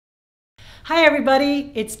Hi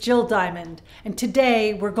everybody, it's Jill Diamond, and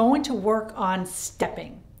today we're going to work on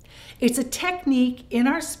stepping. It's a technique in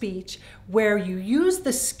our speech where you use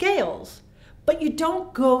the scales, but you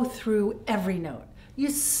don't go through every note. You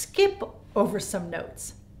skip over some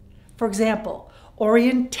notes. For example,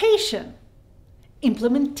 orientation,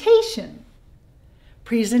 implementation,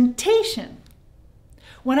 presentation.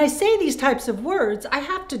 When I say these types of words, I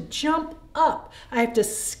have to jump up. I have to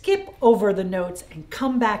skip over the notes and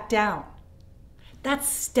come back down. That's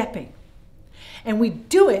stepping. And we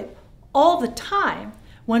do it all the time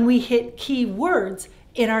when we hit key words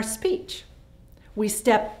in our speech. We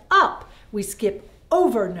step up, we skip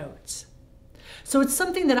over notes. So it's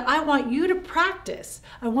something that I want you to practice.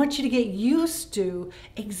 I want you to get used to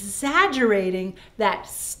exaggerating that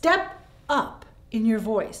step up in your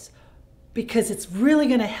voice, because it's really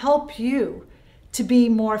going to help you to be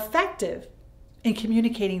more effective in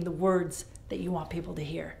communicating the words that you want people to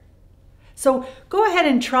hear. So go ahead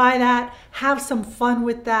and try that, have some fun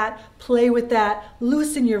with that, play with that,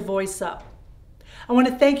 loosen your voice up. I want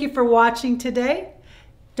to thank you for watching today.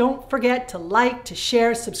 Don't forget to like, to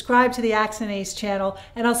share, subscribe to the Accent Ace channel,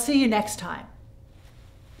 and I'll see you next time.